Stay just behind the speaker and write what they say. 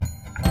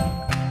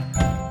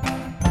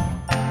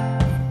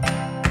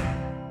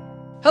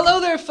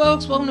there,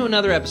 folks. Welcome to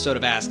another episode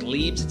of Ask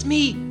Liebs. It's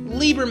me,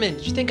 Lieberman.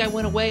 Did you think I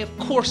went away? Of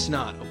course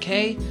not,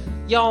 okay?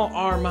 Y'all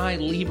are my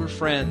Lieber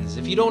friends.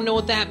 If you don't know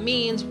what that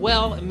means,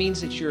 well, it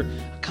means that you're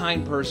a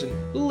kind person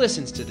who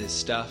listens to this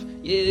stuff.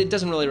 It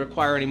doesn't really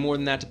require any more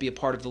than that to be a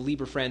part of the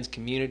Lieber Friends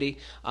community.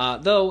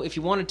 Though, if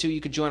you wanted to,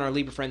 you could join our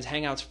Lieber Friends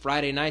Hangouts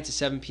Friday nights at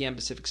 7 p.m.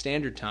 Pacific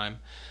Standard Time.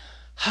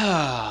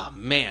 Ah,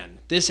 man,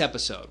 this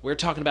episode, we're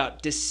talking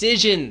about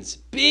decisions,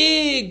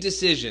 big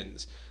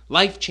decisions.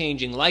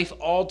 Life-changing,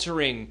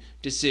 life-altering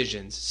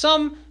decisions.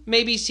 Some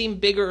maybe seem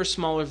bigger or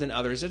smaller than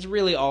others. It's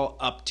really all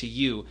up to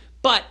you.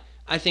 But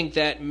I think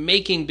that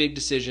making big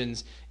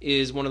decisions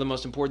is one of the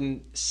most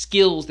important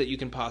skills that you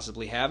can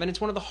possibly have, and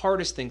it's one of the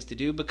hardest things to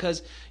do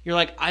because you're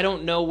like, I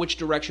don't know which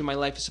direction my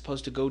life is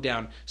supposed to go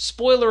down.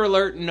 Spoiler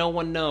alert, no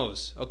one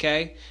knows,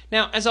 okay?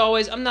 Now, as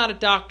always, I'm not a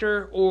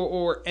doctor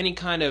or any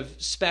kind of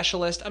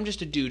specialist. I'm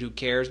just a dude who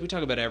cares. We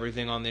talk about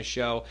everything on this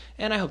show,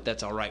 and I hope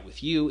that's all right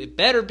with you. It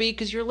better be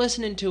because you're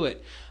listening to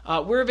it.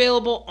 We're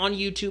available on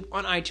YouTube,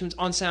 on iTunes,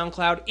 on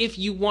SoundCloud if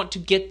you want to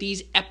get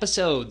these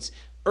episodes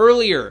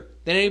earlier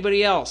than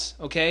anybody else,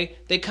 okay?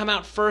 They come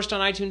out first on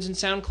iTunes and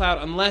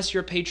SoundCloud unless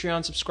you're a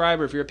Patreon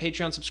subscriber. If you're a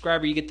Patreon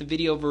subscriber, you get the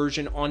video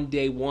version on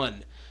day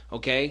one,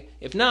 okay?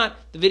 If not,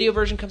 the video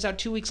version comes out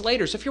 2 weeks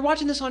later. So if you're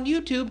watching this on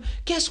YouTube,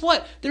 guess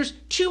what? There's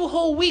 2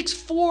 whole weeks,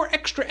 4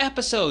 extra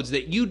episodes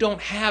that you don't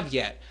have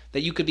yet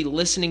that you could be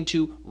listening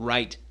to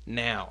right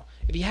now.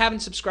 If you haven't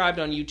subscribed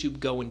on YouTube,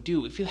 go and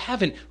do. If you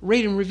haven't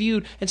rated and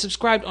reviewed and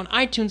subscribed on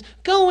iTunes,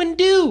 go and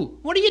do.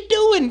 What are you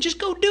doing? Just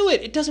go do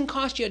it. It doesn't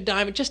cost you a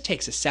dime. It just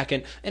takes a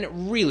second, and it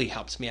really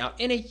helps me out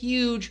in a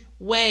huge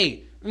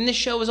way. And this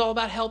show is all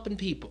about helping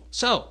people.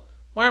 So,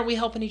 why aren't we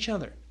helping each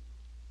other?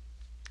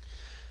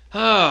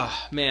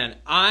 Ah, man,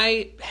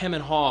 I hem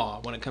and haw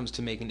when it comes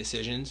to making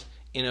decisions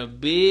in a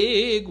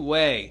big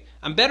way.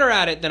 I'm better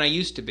at it than I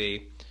used to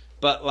be,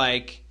 but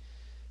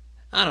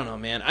I don't know,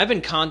 man. I've been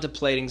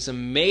contemplating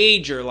some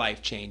major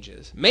life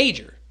changes.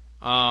 Major.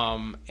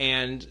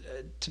 And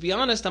to be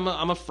honest,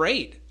 I'm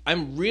afraid.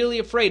 I'm really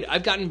afraid.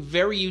 I've gotten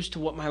very used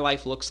to what my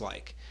life looks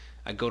like.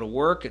 I go to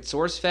work at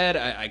SourceFed.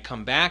 I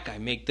come back. I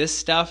make this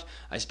stuff.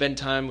 I spend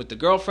time with the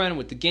girlfriend,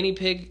 with the guinea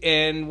pig.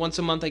 And once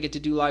a month I get to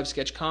do live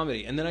sketch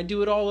comedy. And then I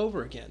do it all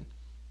over again.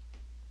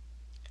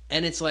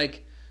 And it's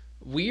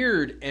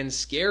weird and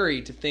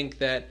scary to think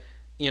that,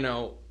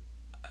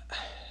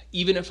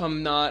 even if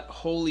I'm not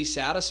wholly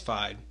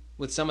satisfied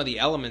with some of the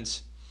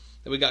elements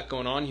that we got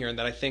going on here and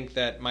that I think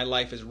that my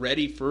life is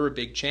ready for a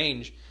big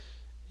change,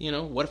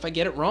 what if I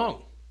get it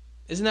wrong?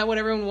 Isn't that what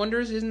everyone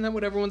wonders? Isn't that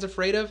what everyone's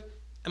afraid of?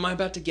 Am I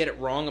about to get it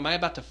wrong? Am I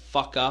about to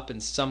fuck up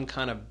in some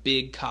kind of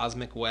big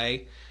cosmic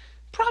way?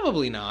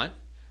 Probably not.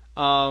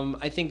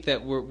 I think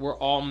that we're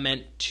all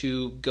meant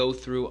to go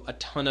through a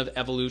ton of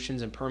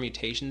evolutions and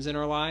permutations in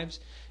our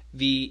lives.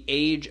 The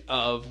age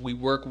of we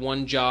work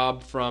one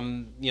job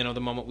from, the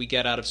moment we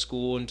get out of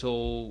school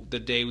until the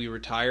day we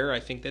retire, I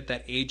think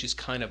that age is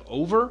kind of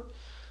over.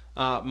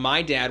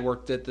 My dad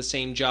worked at the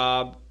same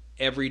job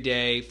every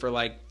day for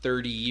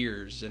 30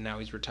 years, and now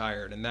he's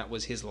retired, and that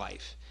was his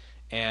life.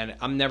 And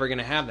I'm never going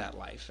to have that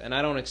life. And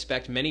I don't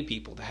expect many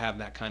people to have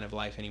that kind of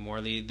life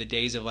anymore. The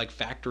days of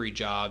factory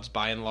jobs,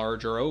 by and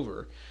large, are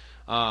over.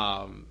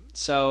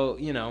 So,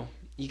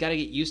 you got to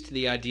get used to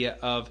the idea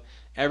of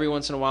every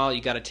once in a while,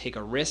 you got to take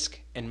a risk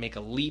and make a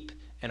leap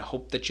and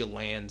hope that you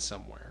land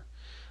somewhere.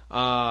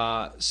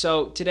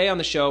 So today on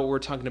the show, we're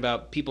talking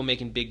about people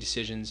making big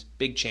decisions,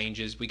 big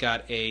changes. We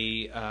got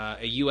a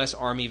U.S.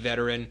 Army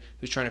veteran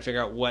who's trying to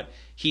figure out what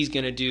he's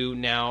going to do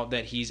now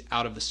that he's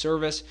out of the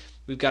service.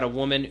 We've got a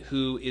woman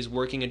who is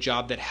working a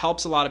job that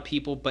helps a lot of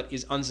people but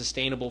is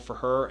unsustainable for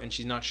her, and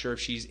she's not sure if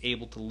she's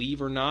able to leave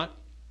or not.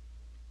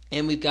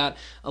 And we've got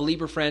a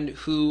Lieber friend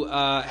who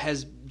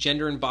has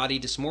gender and body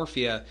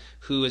dysmorphia,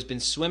 who has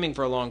been swimming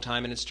for a long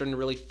time, and it's starting to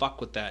really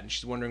fuck with that. And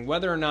she's wondering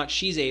whether or not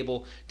she's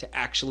able to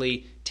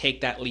actually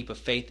take that leap of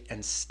faith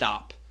and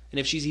stop, and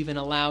if she's even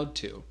allowed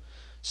to.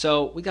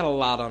 So we got a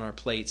lot on our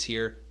plates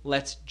here.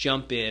 Let's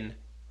jump in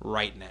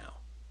right now.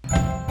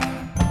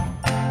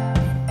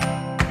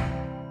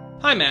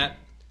 Hi, Matt.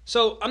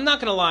 So I'm not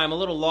going to lie, I'm a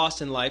little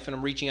lost in life, and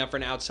I'm reaching out for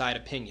an outside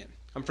opinion.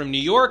 I'm from New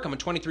York. I'm a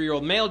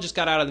 23-year-old male, just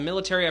got out of the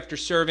military after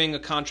serving a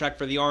contract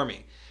for the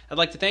Army. I'd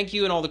like to thank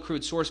you and all the crew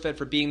at SourceFed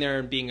for being there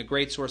and being a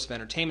great source of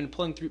entertainment and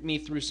pulling me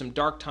through some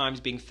dark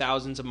times being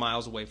thousands of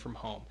miles away from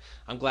home.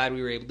 I'm glad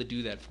we were able to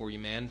do that for you,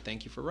 man.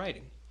 Thank you for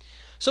writing.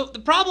 So the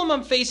problem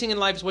I'm facing in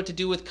life is what to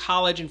do with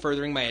college and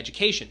furthering my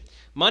education.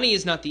 Money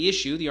is not the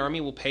issue. The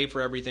Army will pay for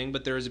everything,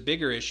 but there is a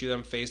bigger issue that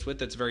I'm faced with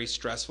that's very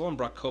stressful and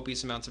brought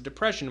copious amounts of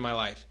depression to my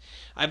life.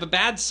 I have a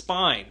bad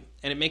spine,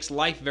 and it makes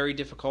life very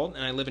difficult,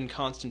 and I live in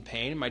constant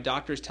pain, and my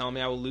doctors tell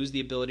me I will lose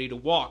the ability to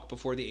walk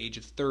before the age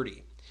of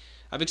 30.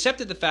 I've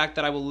accepted the fact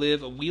that I will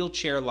live a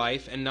wheelchair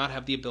life and not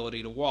have the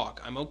ability to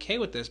walk. I'm okay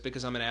with this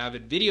because I'm an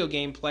avid video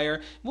game player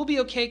and will be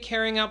okay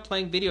carrying out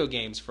playing video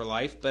games for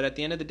life, but at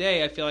the end of the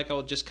day, I feel like I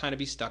will just kind of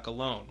be stuck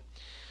alone.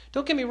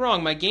 Don't get me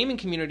wrong, my gaming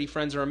community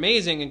friends are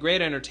amazing and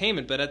great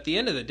entertainment, but at the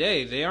end of the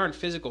day, they aren't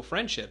physical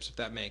friendships, if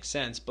that makes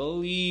sense.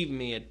 Believe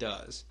me, it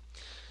does.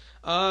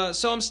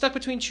 So I'm stuck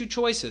between two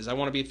choices. I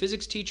want to be a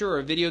physics teacher or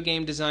a video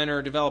game designer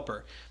or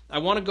developer. I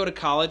want to go to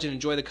college and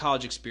enjoy the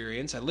college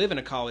experience. I live in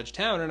a college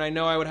town, and I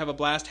know I would have a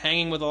blast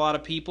hanging with a lot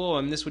of people,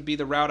 and this would be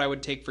the route I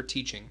would take for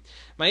teaching.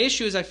 My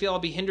issue is I feel I'll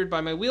be hindered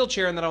by my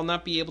wheelchair and that I'll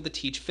not be able to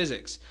teach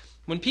physics.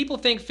 When people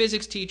think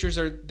physics teachers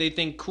they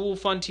think cool,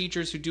 fun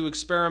teachers who do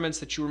experiments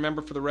that you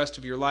remember for the rest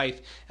of your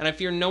life, and I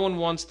fear no one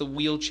wants the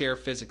wheelchair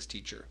physics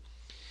teacher.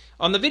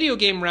 On the video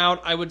game route,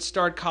 I would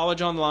start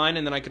college online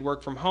and then I could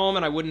work from home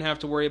and I wouldn't have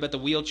to worry about the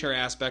wheelchair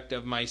aspect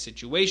of my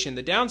situation.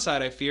 The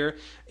downside, I fear,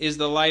 is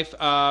the life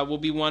will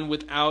be one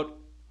without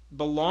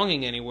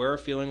belonging anywhere,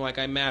 feeling like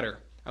I matter.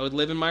 I would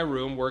live in my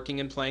room, working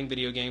and playing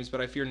video games,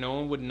 but I fear no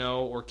one would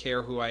know or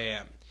care who I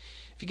am.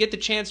 If you get the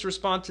chance to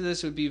respond to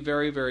this, it would be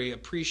very, very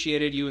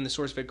appreciated. You and the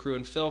SourceFed crew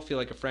and Phil feel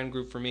like a friend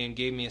group for me and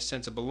gave me a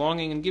sense of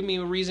belonging and give me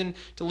a reason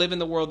to live in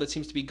the world that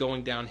seems to be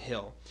going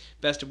downhill.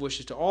 Best of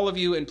wishes to all of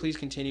you, and please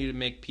continue to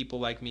make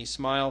people like me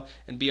smile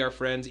and be our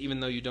friends,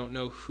 even though you don't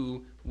know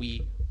who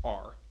we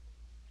are.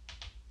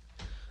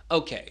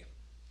 Okay,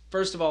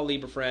 first of all,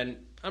 Libra friend,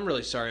 I'm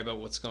really sorry about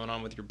what's going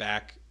on with your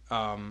back.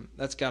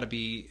 That's got to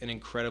be an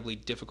incredibly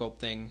difficult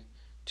thing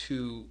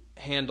to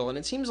handle, and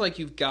it seems like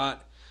you've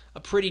got a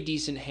pretty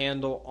decent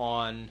handle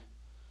on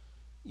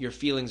your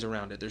feelings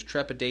around it. There's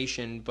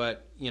trepidation,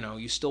 but,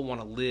 you still want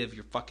to live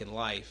your fucking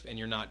life, and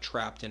you're not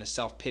trapped in a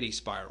self-pity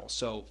spiral.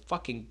 So,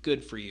 fucking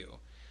good for you.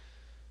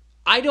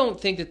 I don't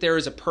think that there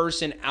is a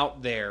person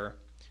out there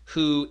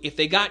who, if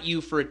they got you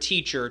for a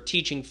teacher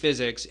teaching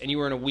physics and you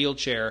were in a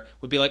wheelchair,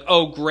 would be like,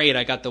 oh, great,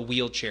 I got the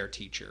wheelchair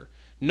teacher.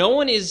 No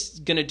one is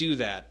going to do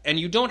that, and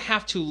you don't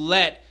have to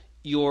let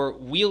your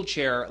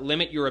wheelchair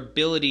limit your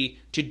ability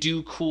to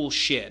do cool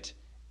shit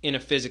in a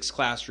physics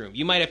classroom.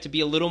 You might have to be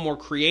a little more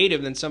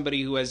creative than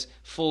somebody who has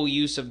full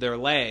use of their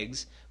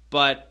legs,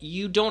 but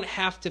you don't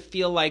have to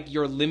feel like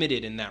you're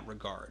limited in that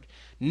regard.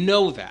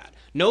 Know that.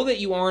 Know that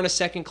you aren't a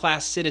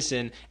second-class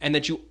citizen and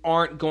that you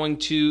aren't going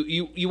to,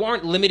 you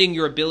aren't limiting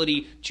your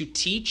ability to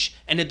teach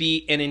and to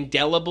be an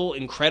indelible,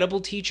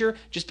 incredible teacher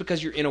just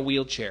because you're in a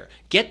wheelchair.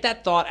 Get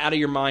that thought out of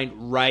your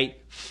mind right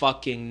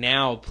fucking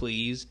now,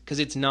 please, because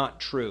it's not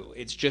true.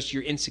 It's just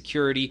your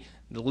insecurity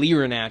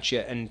leering at you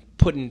and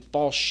putting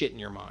false shit in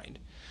your mind.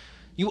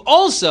 You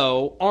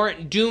also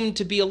aren't doomed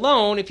to be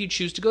alone if you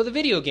choose to go the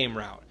video game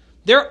route.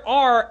 There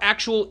are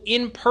actual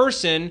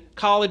in-person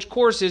college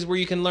courses where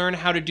you can learn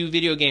how to do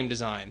video game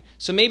design.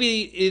 So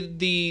maybe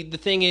the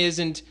thing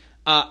isn't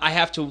I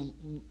have to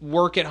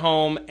work at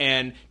home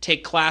and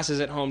take classes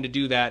at home to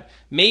do that.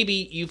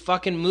 Maybe you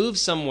fucking move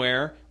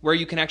somewhere where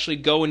you can actually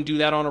go and do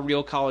that on a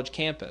real college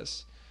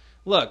campus.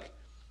 Look,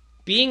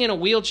 being in a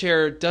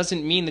wheelchair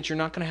doesn't mean that you're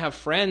not going to have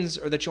friends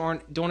or that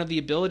you don't have the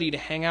ability to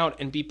hang out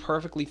and be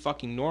perfectly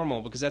fucking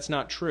normal, because that's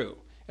not true.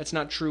 That's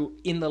not true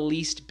in the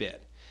least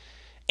bit.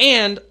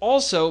 And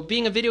also,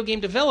 being a video game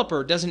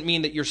developer doesn't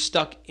mean that you're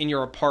stuck in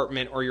your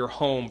apartment or your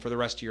home for the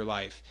rest of your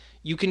life.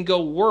 You can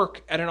go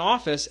work at an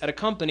office at a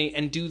company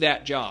and do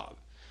that job.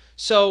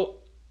 So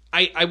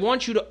I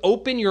want you to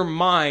open your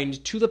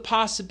mind to the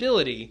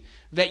possibility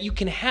that you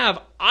can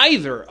have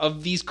either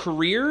of these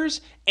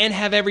careers and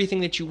have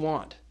everything that you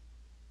want.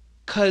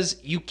 Because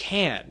you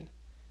can.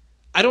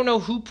 I don't know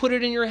who put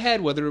it in your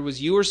head, whether it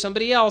was you or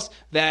somebody else,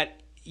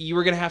 that you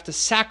were going to have to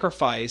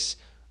sacrifice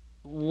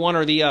one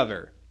or the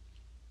other.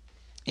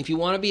 If you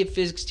want to be a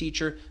physics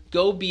teacher,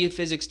 go be a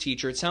physics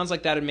teacher. It sounds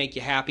like that would make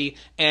you happy.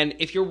 And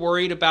if you're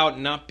worried about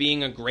not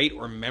being a great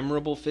or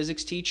memorable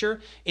physics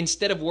teacher,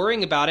 instead of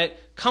worrying about it,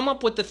 come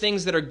up with the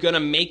things that are going to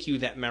make you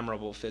that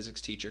memorable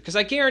physics teacher. Because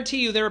I guarantee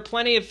you there are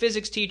plenty of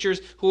physics teachers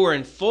who are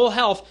in full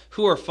health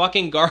who are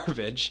fucking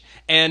garbage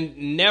and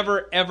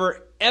never,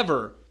 ever,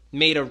 ever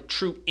made a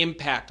true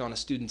impact on a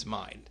student's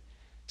mind.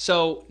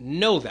 So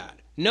know that.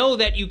 Know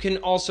that you can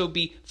also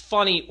be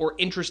funny or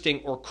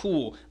interesting or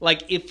cool.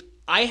 Like if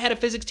I had a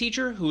physics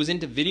teacher who was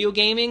into video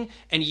gaming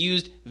and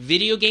used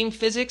video game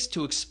physics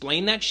to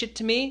explain that shit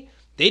to me,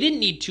 they didn't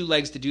need two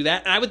legs to do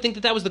that, and I would think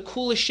that that was the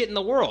coolest shit in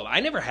the world.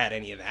 I never had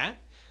any of that.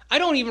 I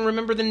don't even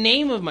remember the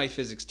name of my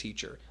physics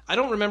teacher. I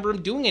don't remember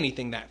him doing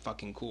anything that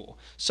fucking cool.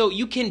 So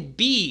you can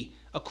be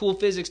a cool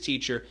physics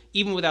teacher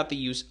even without the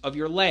use of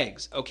your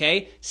legs,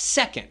 okay?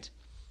 Second,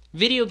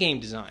 video game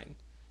design.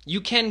 You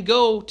can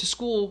go to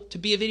school to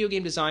be a video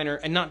game designer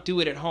and not do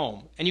it at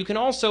home. And you can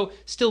also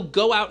still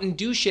go out and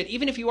do shit.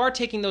 Even if you are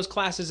taking those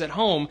classes at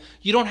home,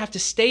 you don't have to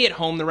stay at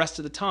home the rest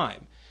of the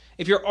time.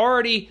 If you're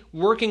already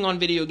working on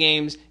video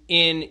games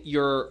in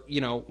your,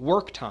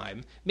 work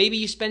time, maybe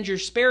you spend your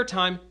spare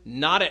time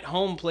not at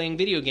home playing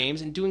video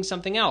games and doing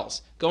something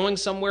else. Going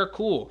somewhere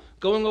cool.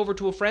 Going over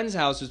to a friend's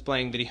house who's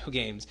playing video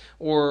games.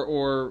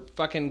 Or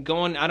fucking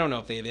going, I don't know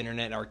if they have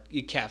internet or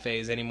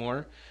cafes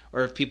anymore.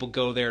 Or if people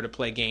go there to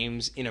play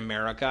games in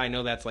America. I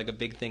know that's like a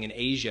big thing in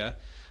Asia.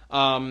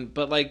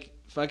 But like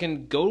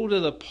fucking go to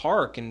the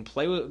park and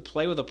play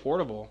with a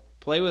portable.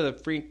 Play with a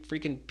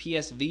freaking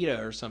PS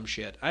Vita or some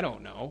shit. I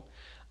don't know.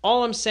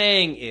 All I'm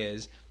saying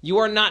is you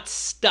are not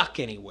stuck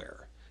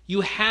anywhere.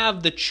 You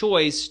have the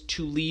choice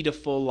to lead a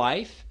full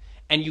life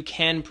and you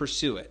can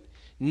pursue it.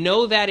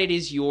 know that it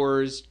is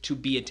yours to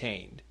be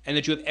attained and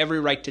that you have every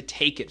right to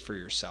take it for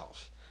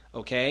yourself,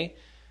 okay?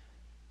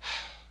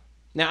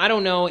 Now, I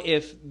don't know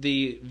if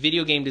the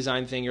video game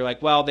design thing, you're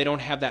like, well, they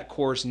don't have that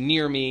course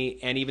near me,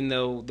 and even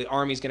though the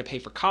Army's going to pay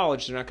for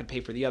college, they're not going to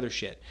pay for the other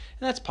shit.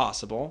 And that's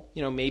possible.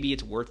 You know, maybe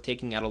it's worth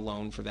taking out a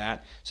loan for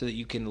that so that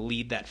you can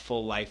lead that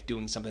full life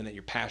doing something that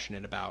you're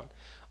passionate about.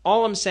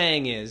 All I'm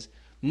saying is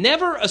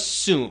never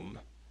assume,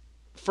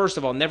 first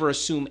of all, never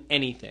assume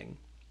anything.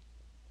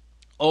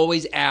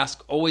 Always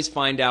ask, always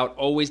find out,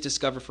 always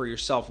discover for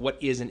yourself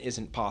what is and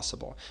isn't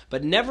possible.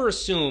 But never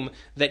assume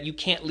that you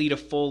can't lead a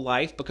full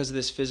life because of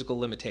this physical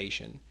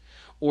limitation,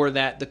 or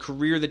that the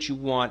career that you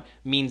want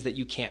means that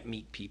you can't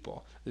meet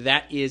people.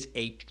 That is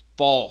a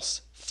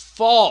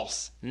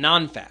false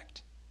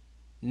non-fact.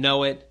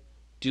 Know it,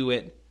 do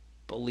it,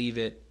 believe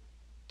it.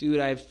 Dude,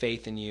 I have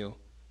faith in you.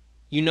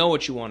 You know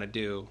what you want to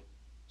do,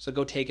 so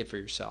go take it for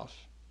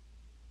yourself.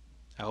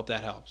 I hope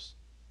that helps.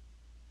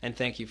 And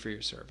thank you for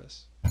your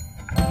service.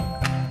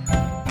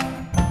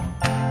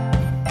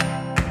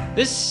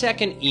 This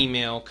second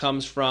email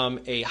comes from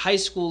a high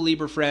school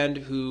Libra friend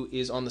who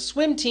is on the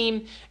swim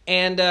team,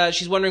 and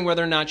she's wondering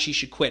whether or not she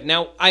should quit.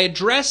 Now, I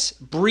address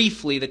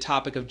briefly the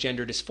topic of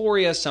gender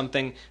dysphoria,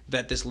 something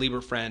that this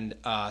Libra friend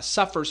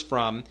suffers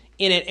from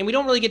in it, and we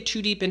don't really get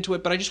too deep into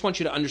it, but I just want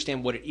you to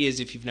understand what it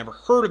is if you've never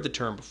heard of the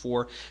term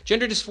before.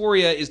 Gender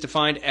dysphoria is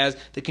defined as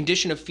the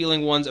condition of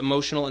feeling one's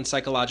emotional and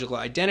psychological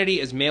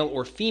identity as male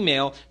or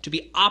female to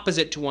be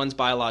opposite to one's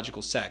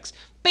biological sex.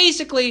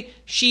 Basically,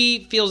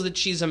 she feels that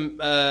she's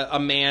a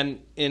man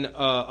in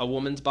a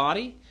woman's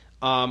body,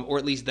 or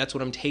at least that's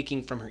what I'm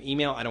taking from her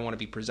email. I don't want to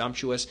be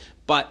presumptuous,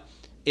 but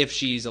if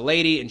she's a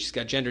lady and she's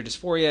got gender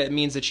dysphoria, it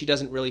means that she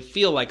doesn't really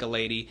feel like a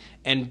lady,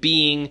 and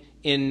being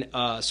in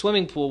a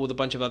swimming pool with a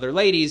bunch of other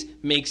ladies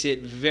makes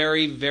it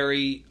very,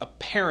 very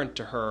apparent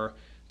to her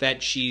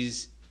that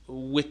she's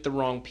with the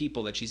wrong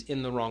people, that she's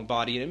in the wrong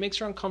body, and it makes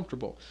her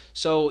uncomfortable.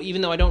 So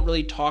even though I don't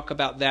really talk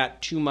about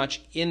that too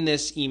much in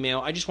this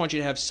email, I just want you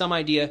to have some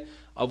idea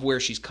of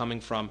where she's coming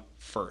from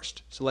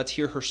first. So let's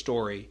hear her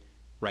story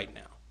right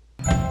now.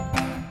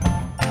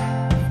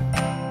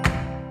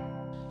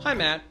 Hi,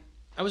 Matt.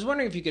 I was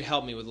wondering if you could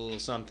help me with a little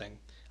something.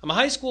 I'm a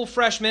high school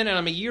freshman, and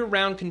I'm a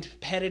year-round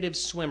competitive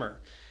swimmer.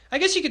 I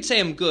guess you could say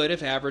I'm good,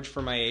 if average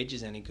for my age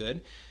is any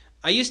good.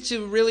 I used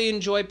to really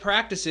enjoy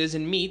practices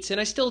and meets, and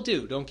I still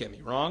do, don't get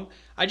me wrong.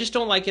 I just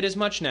don't like it as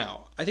much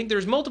now. I think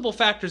there's multiple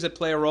factors that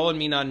play a role in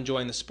me not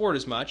enjoying the sport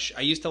as much.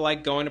 I used to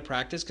like going to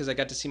practice because I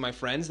got to see my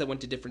friends that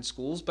went to different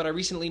schools, but I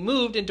recently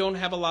moved and don't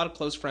have a lot of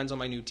close friends on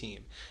my new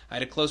team. I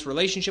had a close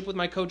relationship with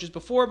my coaches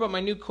before, but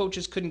my new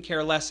coaches couldn't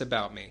care less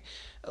about me.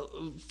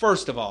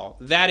 First of all,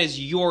 that is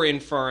your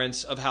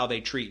inference of how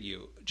they treat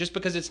you. Just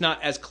because it's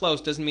not as close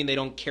doesn't mean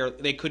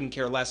they couldn't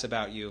care less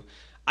about you.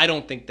 I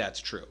don't think that's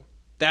true.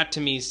 That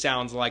to me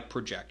sounds like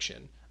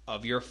projection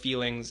of your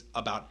feelings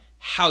about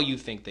how you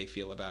think they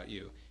feel about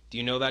you. Do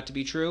you know that to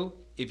be true?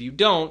 If you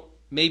don't,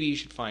 maybe you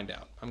should find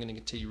out. I'm going to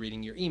continue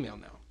reading your email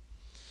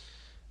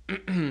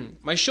now.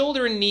 My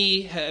shoulder and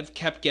knee have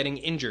kept getting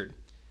injured.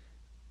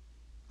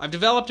 I've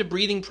developed a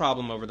breathing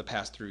problem over the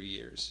past 3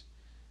 years.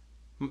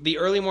 The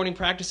early morning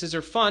practices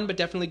are fun, but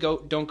definitely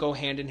don't go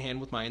hand in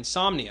hand with my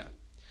insomnia.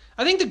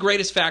 I think the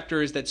greatest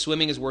factor is that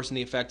swimming has worsened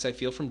the effects I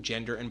feel from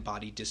gender and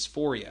body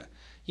dysphoria.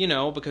 You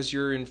know, because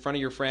you're in front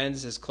of your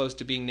friends as close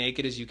to being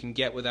naked as you can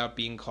get without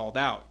being called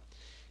out.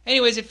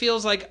 Anyways, it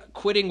feels like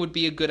quitting would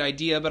be a good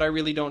idea, but I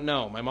really don't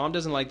know. My mom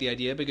doesn't like the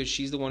idea because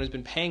she's the one who's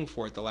been paying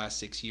for it the last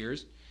 6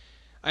 years.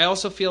 I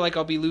also feel like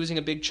I'll be losing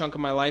a big chunk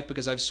of my life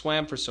because I've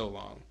swam for so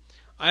long.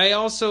 I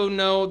also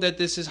know that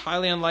this is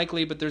highly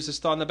unlikely, but there's this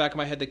thought in the back of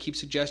my head that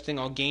keeps suggesting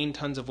I'll gain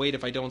tons of weight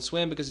if I don't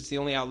swim because it's the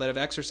only outlet of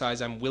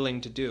exercise I'm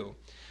willing to do.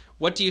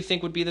 What do you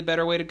think would be the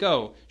better way to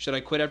go? Should I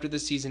quit after the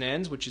season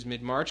ends, which is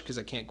mid-March because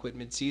I can't quit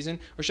mid-season?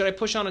 Or should I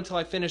push on until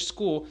I finish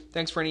school?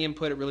 Thanks for any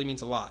input. It really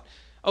means a lot.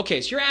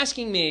 Okay, so you're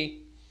asking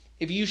me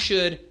if you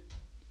should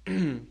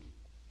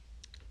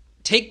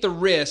take the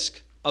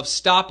risk of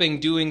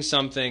stopping doing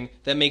something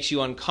that makes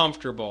you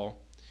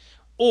uncomfortable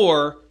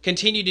or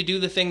continue to do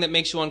the thing that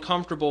makes you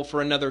uncomfortable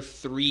for another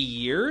 3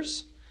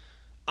 years.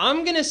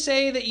 I'm going to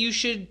say that you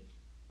should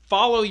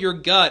follow your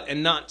gut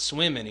and not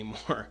swim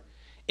anymore.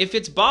 If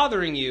it's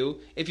bothering you,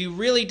 if you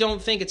really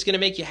don't think it's going to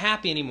make you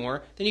happy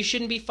anymore, then you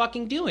shouldn't be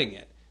fucking doing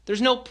it.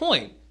 There's no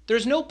point.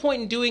 There's no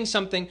point in doing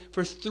something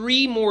for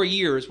 3 more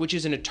years, which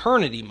is an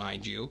eternity,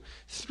 mind you.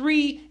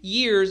 3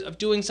 years of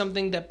doing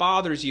something that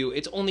bothers you,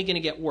 it's only going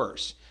to get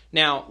worse.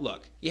 Now,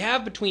 look, you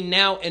have between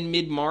now and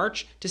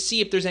mid-March to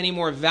see if there's any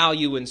more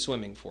value in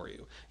swimming for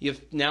you. You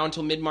have now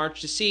until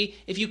mid-March to see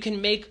if you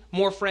can make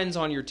more friends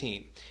on your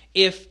team.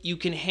 if you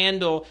can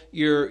handle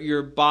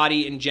your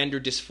body and gender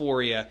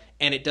dysphoria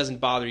and it doesn't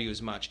bother you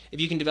as much,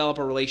 if you can develop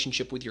a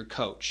relationship with your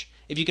coach,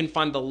 if you can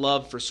find the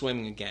love for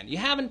swimming again. You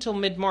have until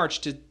mid-March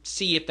to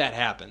see if that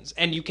happens,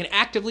 and you can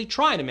actively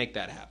try to make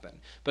that happen,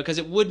 because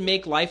it would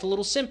make life a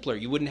little simpler.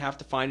 You wouldn't have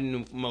to find a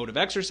new mode of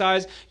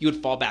exercise, you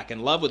would fall back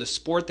in love with a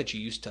sport that you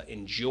used to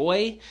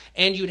enjoy,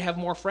 and you'd have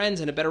more friends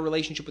and a better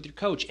relationship with your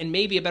coach, and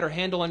maybe a better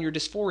handle on your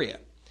dysphoria.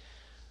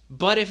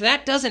 But if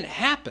that doesn't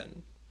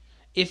happen,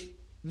 if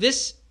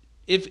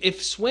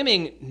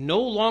swimming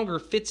no longer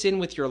fits in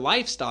with your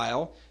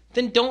lifestyle,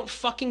 then don't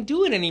fucking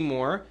do it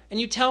anymore. And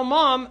you tell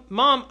Mom,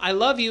 I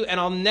love you and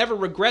I'll never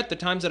regret the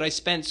times that I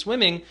spent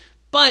swimming,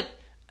 but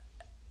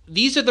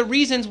these are the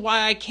reasons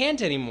why I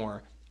can't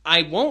anymore.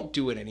 I won't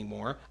do it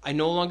anymore. I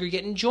no longer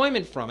get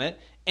enjoyment from it.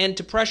 And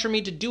to pressure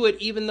me to do it,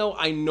 even though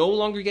I no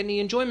longer get any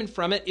enjoyment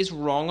from it, is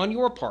wrong on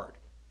your part.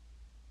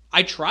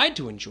 I tried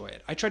to enjoy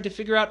it. I tried to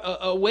figure out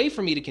a way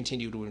for me to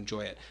continue to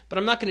enjoy it. But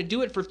I'm not going to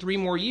do it for 3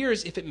 more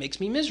years if it makes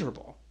me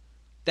miserable.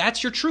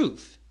 That's your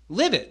truth.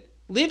 Live it.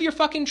 Live your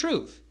fucking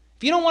truth.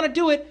 If you don't want to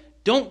do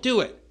it, don't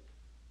do it.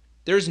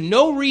 There's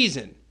no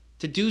reason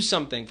to do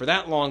something for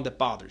that long that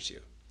bothers you.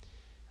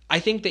 I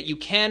think that you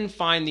can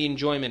find the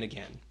enjoyment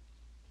again.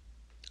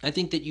 I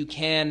think that you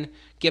can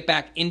get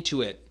back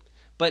into it.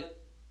 But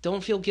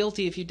don't feel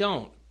guilty if you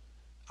don't.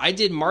 I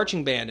did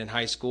marching band in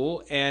high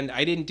school, and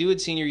I didn't do it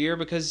senior year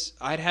because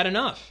I'd had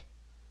enough.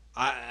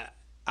 I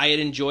had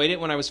enjoyed it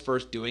when I was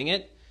first doing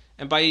it,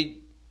 and by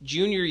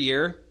junior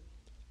year,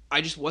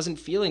 I just wasn't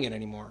feeling it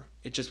anymore.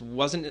 It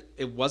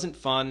wasn't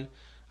fun.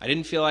 I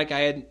didn't feel like I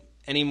had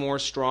any more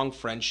strong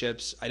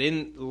friendships. I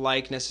didn't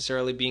like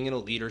necessarily being in a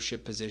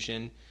leadership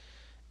position.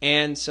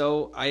 And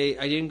so I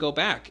didn't go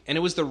back. And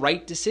it was the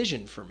right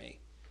decision for me.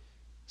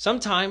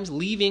 Sometimes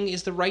leaving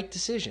is the right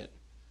decision.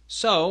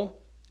 So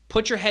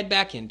put your head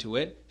back into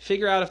it.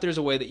 Figure out if there's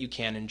a way that you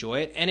can enjoy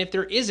it. And if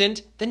there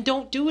isn't, then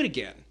don't do it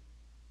again.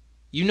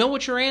 You know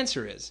what your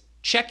answer is.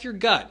 Check your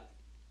gut.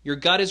 Your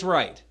gut is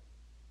right.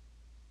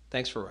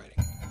 Thanks for writing.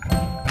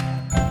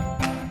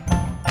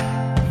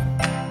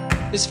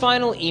 This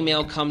final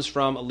email comes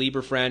from a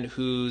Libra friend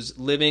who's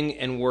living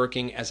and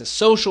working as a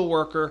social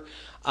worker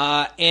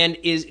and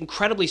is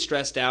incredibly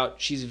stressed out.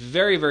 She's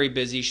very, very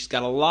busy. She's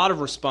got a lot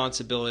of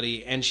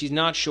responsibility, and she's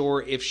not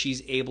sure if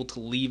she's able to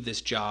leave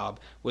this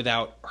job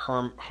without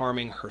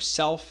harming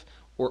herself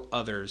or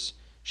others.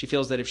 She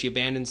feels that if she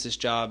abandons this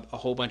job, a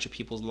whole bunch of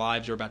people's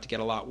lives are about to get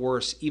a lot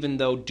worse, even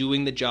though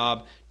doing the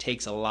job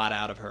takes a lot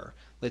out of her.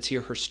 Let's hear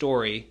her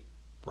story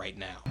right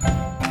now.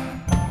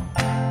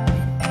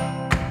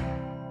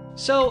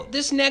 So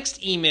this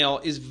next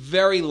email is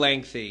very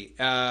lengthy,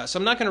 so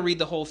I'm not going to read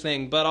the whole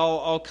thing, but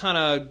I'll kind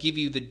of give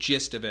you the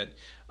gist of it.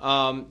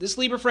 This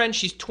Libra friend,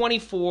 she's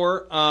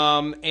 24,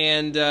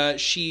 and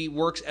she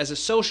works as a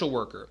social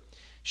worker.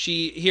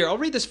 I'll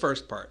read this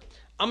first part.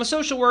 I'm a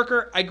social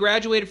worker. I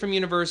graduated from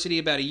university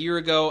about a year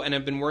ago and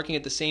have been working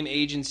at the same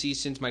agency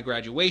since my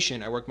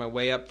graduation. I worked my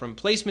way up from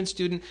placement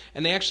student,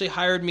 and they actually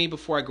hired me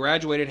before I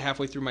graduated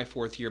halfway through my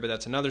 4th year, but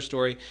that's another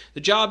story.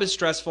 The job is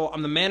stressful.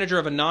 I'm the manager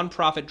of a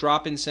nonprofit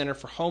drop-in center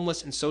for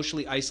homeless and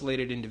socially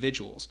isolated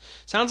individuals.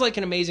 Sounds like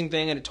an amazing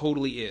thing, and it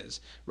totally is.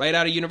 Right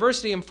out of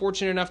university, I'm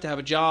fortunate enough to have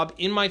a job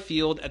in my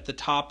field at the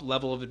top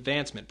level of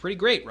advancement. Pretty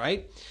great,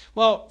 right?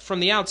 Well, from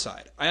the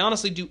outside, I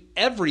honestly do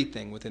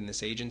everything within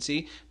this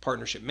agency: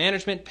 partnership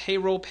management,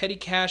 payroll, petty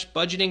cash,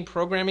 budgeting,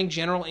 programming,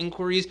 general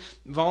inquiries,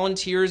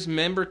 volunteers,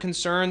 member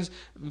concerns,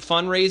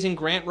 fundraising,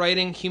 grant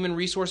writing, human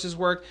resources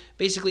work,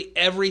 basically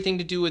everything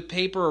to do with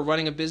paper or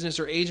running a business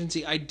or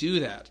agency. I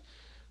do that.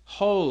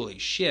 Holy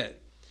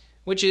shit.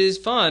 Which is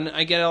fun.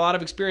 I get a lot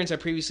of experience I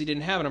previously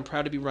didn't have, and I'm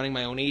proud to be running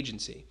my own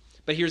agency.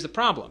 But here's the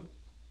problem.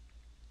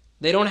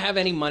 They don't have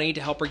any money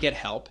to help her get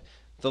help.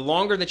 The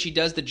longer that she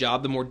does the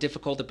job, the more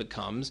difficult it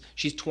becomes.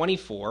 She's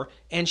 24,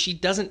 and she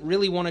doesn't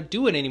really want to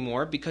do it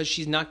anymore because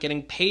she's not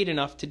getting paid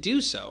enough to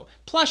do so.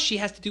 Plus, she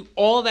has to do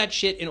all that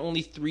shit in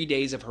only 3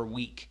 days of her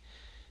week.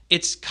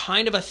 It's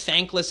kind of a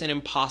thankless and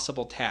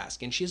impossible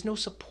task, and she has no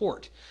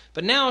support.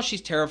 But now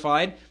she's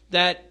terrified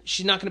that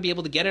she's not going to be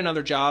able to get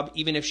another job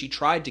even if she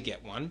tried to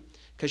get one,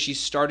 because she's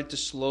started to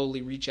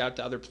slowly reach out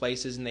to other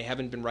places, and they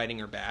haven't been writing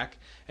her back.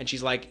 And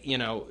she's like,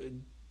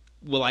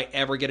 will I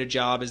ever get a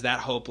job? Is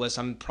that hopeless?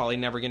 I'm probably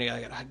never going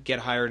to get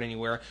hired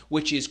anywhere,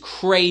 which is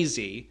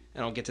crazy.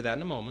 And I'll get to that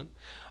in a moment.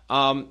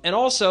 And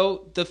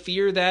also the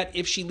fear that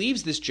if she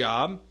leaves this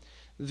job,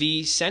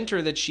 the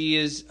center that she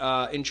is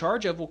in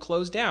charge of will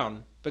close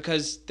down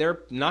because they're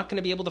not going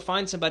to be able to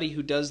find somebody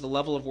who does the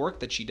level of work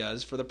that she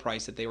does for the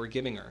price that they were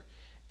giving her.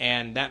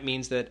 And that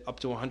means that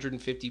up to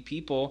 150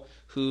 people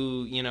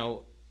who,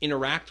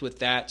 interact with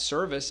that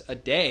service a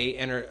day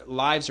and her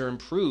lives are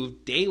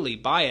improved daily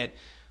by it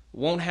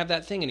won't have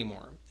that thing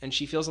anymore. And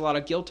she feels a lot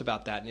of guilt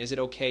about that. And is it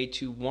okay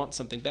to want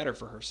something better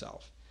for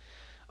herself?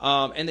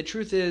 And the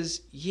truth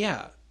is,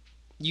 yeah,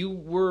 you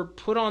were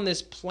put on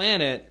this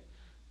planet,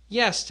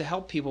 yes, to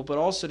help people, but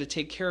also to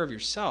take care of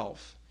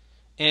yourself.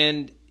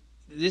 And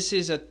this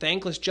is a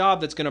thankless job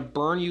that's going to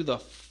burn you the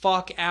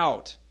fuck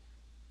out.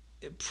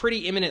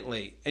 pretty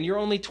imminently, and you're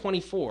only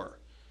 24.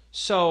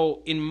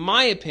 So, in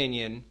my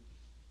opinion,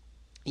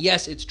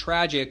 yes, it's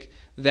tragic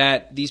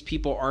that these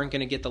people aren't going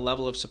to get the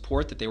level of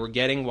support that they were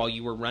getting while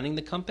you were running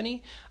the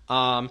company.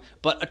 But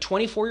a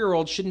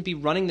 24-year-old shouldn't be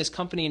running this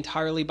company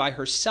entirely by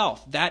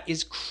herself. That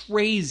is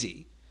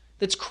crazy.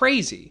 That's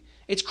crazy.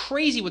 It's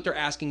crazy what they're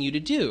asking you to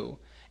do.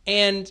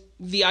 And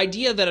the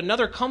idea that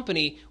another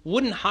company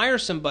wouldn't hire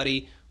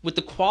somebody with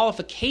the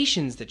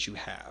qualifications that you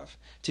have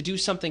to do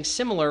something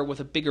similar with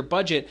a bigger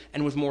budget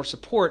and with more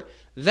support,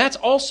 that's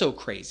also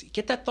crazy.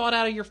 Get that thought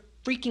out of your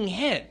freaking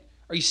head.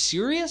 Are you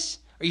serious?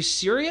 Are you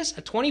serious?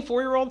 A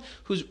 24-year-old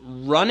who's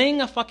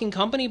running a fucking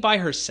company by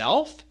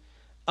herself?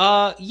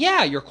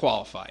 Yeah, you're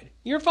qualified.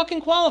 You're fucking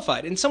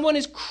qualified. And someone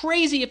is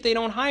crazy if they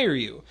don't hire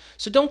you.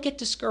 So don't get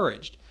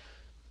discouraged.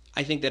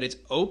 I think that it's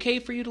okay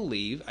for you to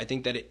leave. I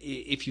think that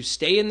if you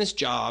stay in this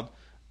job,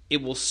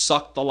 it will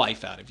suck the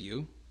life out of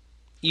you,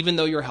 even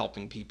though you're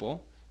helping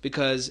people,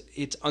 because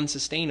it's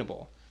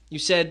unsustainable. You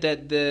said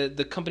that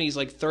the company's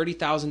like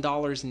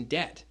 $30,000 in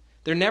debt.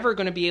 They're never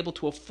going to be able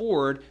to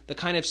afford the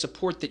kind of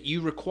support that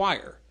you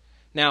require.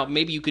 Now,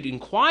 maybe you could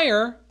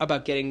inquire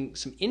about getting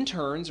some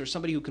interns or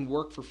somebody who can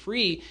work for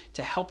free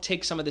to help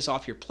take some of this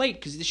off your plate,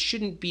 because this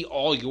shouldn't be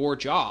all your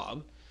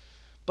job.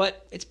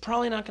 But it's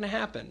probably not going to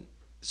happen.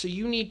 So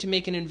you need to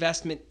make an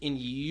investment in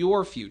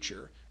your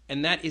future,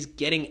 and that is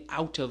getting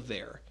out of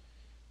there.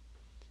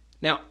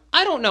 Now,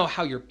 I don't know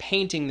how you're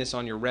painting this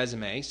on your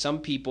resume. Some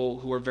people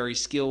who are very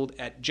skilled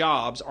at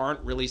jobs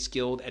aren't really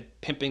skilled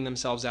at pimping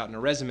themselves out in a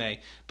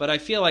resume, but I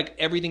feel like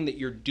everything that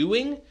you're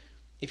doing,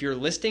 if you're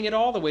listing it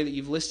all the way that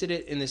you've listed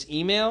it in this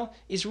email,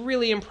 is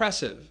really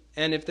impressive.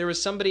 And if there was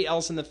somebody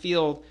else in the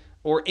field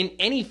or in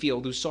any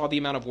field who saw the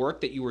amount of work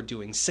that you were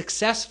doing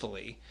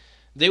successfully,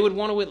 they would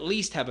want to at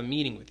least have a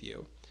meeting with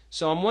you.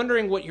 So I'm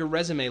wondering what your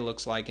resume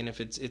looks like and if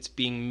it's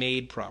being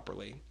made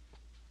properly.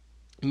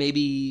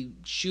 Maybe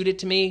shoot it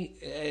to me.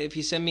 If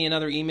you send me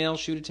another email,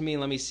 shoot it to me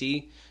and let me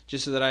see,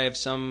 just so that I have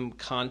some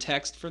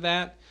context for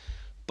that.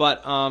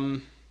 But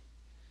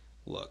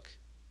look,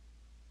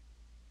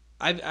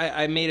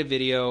 I made a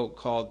video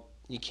called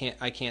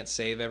I Can't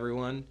Save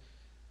Everyone,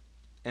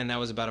 and that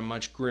was about a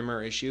much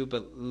grimmer issue.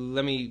 But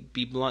let me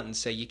be blunt and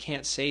say you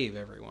can't save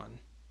everyone.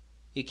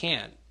 You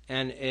can't.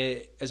 And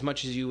as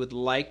much as you would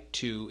like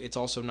to, it's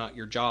also not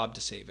your job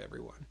to save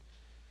everyone.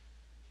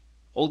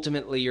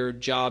 Ultimately, your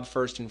job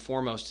first and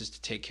foremost is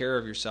to take care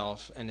of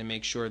yourself and to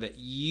make sure that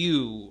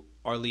you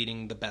are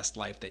leading the best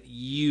life that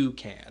you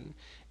can.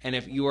 And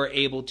if you are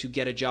able to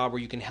get a job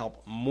where you can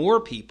help more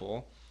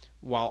people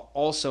while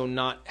also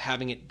not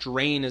having it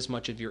drain as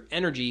much of your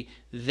energy,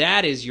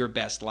 that is your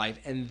best life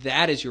and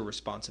that is your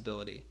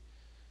responsibility.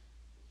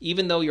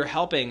 Even though you're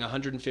helping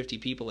 150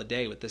 people a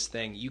day with this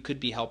thing, you could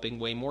be helping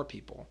way more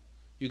people.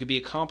 You could be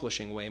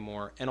accomplishing way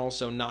more and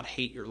also not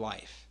hate your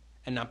life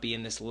and not be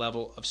in this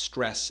level of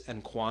stress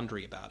and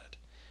quandary about it.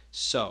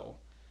 So,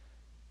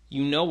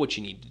 you know what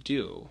you need to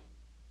do.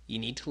 You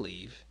need to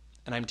leave.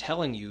 And I'm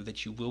telling you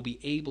that you will be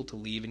able to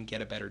leave and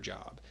get a better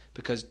job.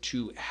 Because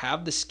to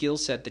have the skill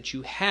set that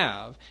you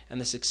have and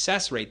the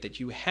success rate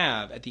that you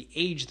have at the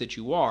age that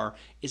you are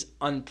is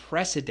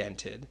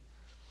unprecedented.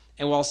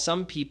 And while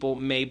some people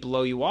may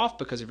blow you off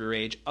because of your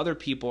age, other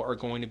people are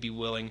going to be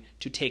willing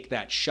to take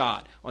that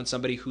shot on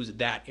somebody who's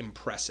that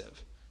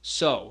impressive.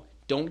 So,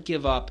 don't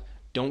give up.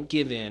 Don't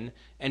give in,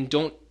 and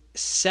don't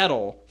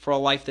settle for a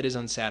life that is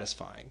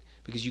unsatisfying,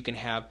 because you can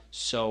have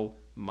so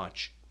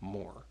much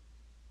more.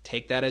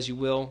 Take that as you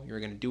will. You're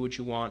going to do what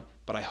you want,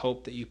 but I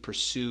hope that you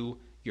pursue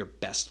your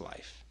best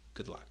life.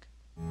 Good luck.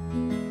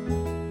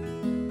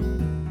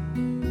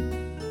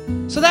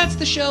 So that's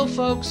the show,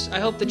 folks. I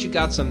hope that you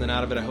got something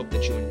out of it. I hope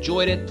that you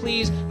enjoyed it.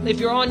 Please, if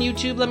you're on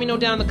YouTube, let me know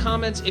down in the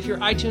comments. If you're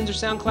iTunes or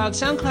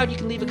SoundCloud, you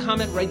can leave a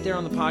comment right there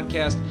on the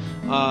podcast.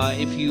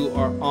 If you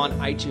are on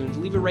iTunes,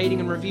 leave a rating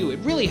and review. It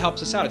really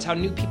helps us out. It's how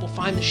new people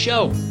find the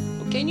show.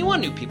 Okay, and you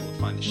want new people to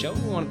find the show.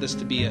 We want this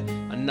to be a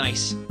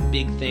nice,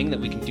 big thing that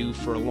we can do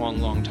for a long,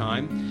 long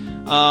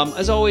time.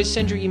 As always,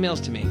 send your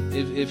emails to me.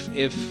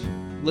 If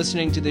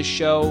listening to this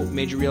show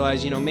made you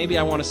realize, maybe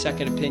I want a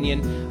second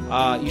opinion,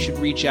 you should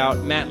reach out,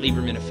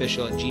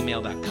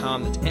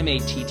 mattlibermanofficial@gmail.com. That's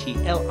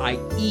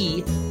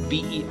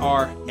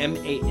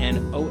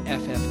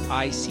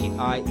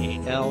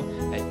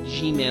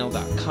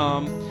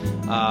mattlibermanofficial@gmail.com.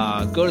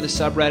 Go to the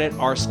subreddit,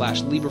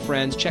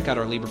 r/LiberFriends. Check out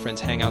our LiberFriends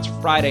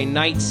Hangouts Friday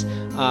nights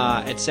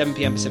at 7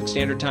 p.m. Pacific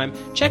Standard Time.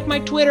 Check my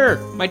Twitter.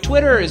 My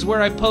Twitter is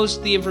where I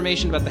post the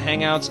information about the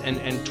Hangouts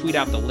and tweet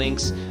out the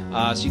links.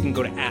 So you can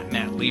go to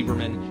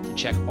 @MattLiberman to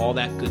check all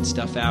that good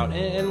stuff out.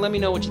 And let me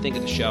know what you think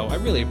of the show. I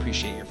really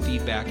appreciate your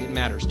feedback. It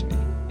matters to me.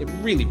 It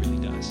really, really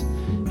does.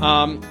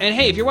 And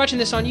hey, if you're watching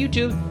this on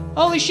YouTube,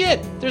 holy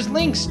shit, there's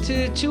links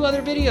to 2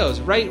 other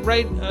videos right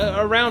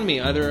around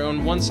me, either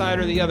on one side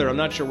or the other. I'm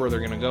not sure where they're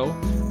going to go.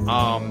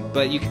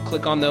 But you can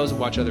click on those and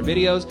watch other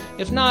videos.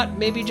 If not,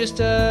 maybe just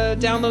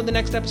download the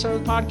next episode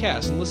of the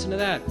podcast and listen to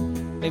that.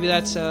 Maybe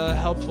that's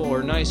helpful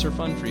or nice or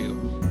fun for you.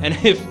 And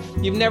if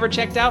you've never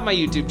checked out my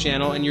YouTube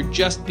channel and you're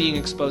just being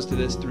exposed to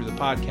this through the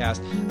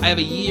podcast, I have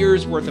a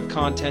year's worth of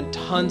content,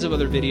 tons of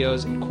other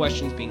videos and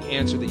questions being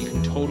answered that you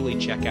can totally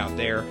check out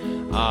there.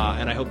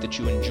 And I hope that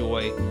you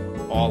enjoy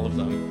all of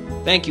them.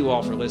 Thank you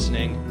all for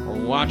listening or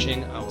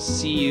watching. I will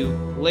see you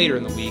later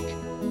in the week.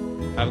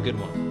 Have a good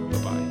one.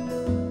 Bye-bye.